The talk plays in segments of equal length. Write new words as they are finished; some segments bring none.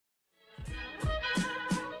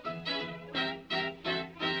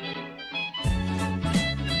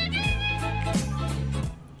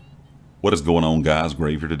What is going on, guys?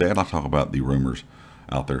 Grave here today. I'd like to talk about the rumors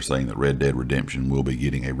out there saying that Red Dead Redemption will be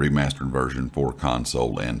getting a remastered version for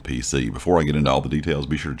console and PC. Before I get into all the details,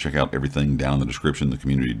 be sure to check out everything down in the description, the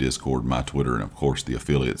community Discord, my Twitter, and of course the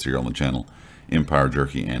affiliates here on the channel, Empire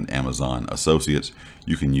Jerky and Amazon Associates.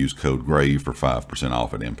 You can use code GRAVE for 5%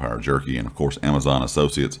 off at Empire Jerky, and of course Amazon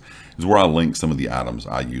Associates is where I link some of the items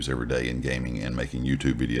I use every day in gaming and making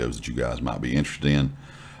YouTube videos that you guys might be interested in.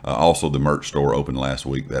 Also, the merch store opened last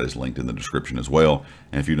week. That is linked in the description as well.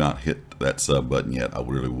 And if you've not hit that sub button yet, I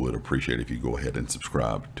really would appreciate it if you go ahead and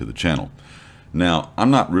subscribe to the channel. Now, I'm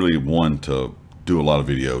not really one to do a lot of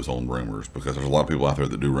videos on rumors because there's a lot of people out there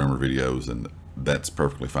that do rumor videos, and that's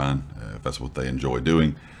perfectly fine if that's what they enjoy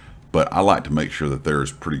doing. But I like to make sure that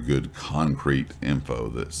there's pretty good concrete info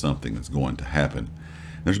that something is going to happen.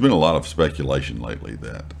 There's been a lot of speculation lately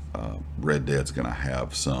that Red Dead's going to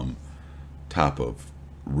have some type of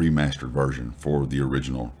remastered version for the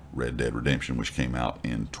original Red Dead Redemption, which came out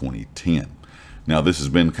in 2010. Now, this has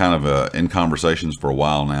been kind of in conversations for a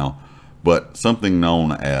while now, but something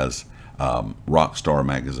known as Rockstar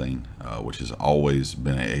Magazine, which has always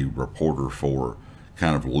been a reporter for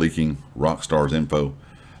kind of leaking Rockstar's info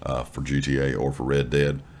for GTA or for Red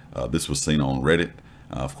Dead. This was seen on Reddit.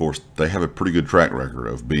 Of course, they have a pretty good track record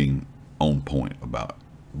of being on point about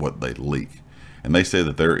what they leak. And they say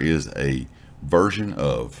that there is a version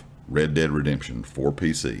of Red Dead Redemption for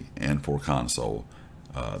PC and for console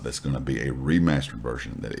that's going to be a remastered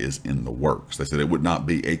version that is in the works. They said it would not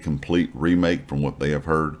be a complete remake from what they have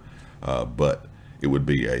heard, but it would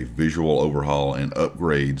be a visual overhaul and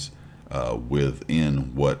upgrades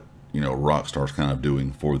within what Rockstar's kind of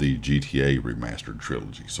doing for the GTA remastered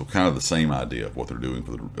trilogy. So kind of the same idea of what they're doing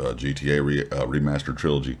for the GTA remastered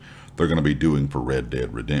trilogy, they're going to be doing for Red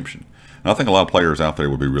Dead Redemption. And I think a lot of players out there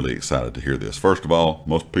would be really excited to hear this. First of all,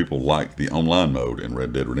 most people like the online mode in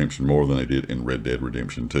Red Dead Redemption more than they did in Red Dead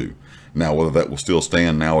Redemption 2. Now, whether that will still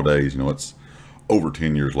stand nowadays, it's over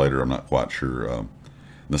 10 years later, I'm not quite sure.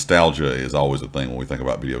 Nostalgia is always a thing when we think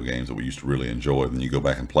about video games that we used to really enjoy. Then you go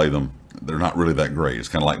back and play them, they're not really that great. It's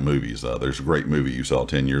kind of like movies. There's a great movie you saw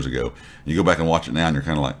 10 years ago. You go back and watch it now and you're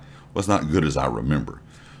kind of like, well, it's not good as I remember.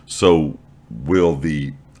 So will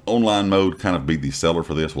the online mode kind of be the seller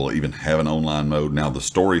for this? Will it even have an online mode? Now, the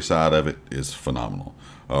story side of it is phenomenal.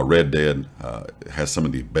 Red Dead has some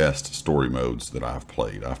of the best story modes that I've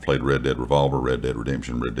played. I've played Red Dead Revolver, Red Dead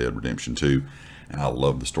Redemption 2, and I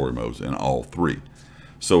love the story modes in all three.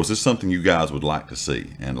 So is this something you guys would like to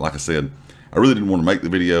see? And like I said, I really didn't want to make the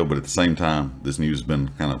video, but at the same time, this news has been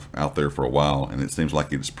kind of out there for a while, and it seems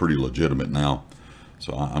like it's pretty legitimate now.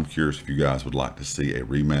 So I'm curious if you guys would like to see a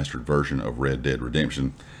remastered version of Red Dead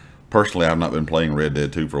Redemption. Personally, I've not been playing Red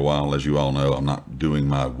Dead 2 for a while. As you all know, I'm not doing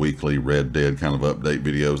my weekly Red Dead kind of update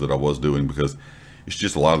videos that I was doing because it's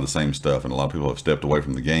just a lot of the same stuff, and a lot of people have stepped away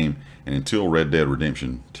from the game. And until Red Dead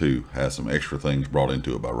Redemption 2 has some extra things brought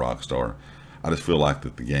into it by Rockstar, I just feel like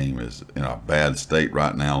that the game is in a bad state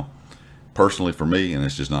right now, personally for me, and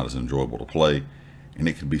it's just not as enjoyable to play. And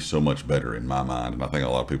it could be so much better in my mind, and I think a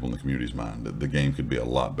lot of people in the community's mind, that the game could be a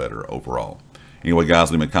lot better overall. Anyway,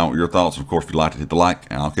 guys, leave me a comment with your thoughts. And of course, if you'd like to hit the like,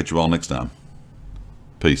 and I'll catch you all next time.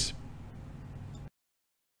 Peace.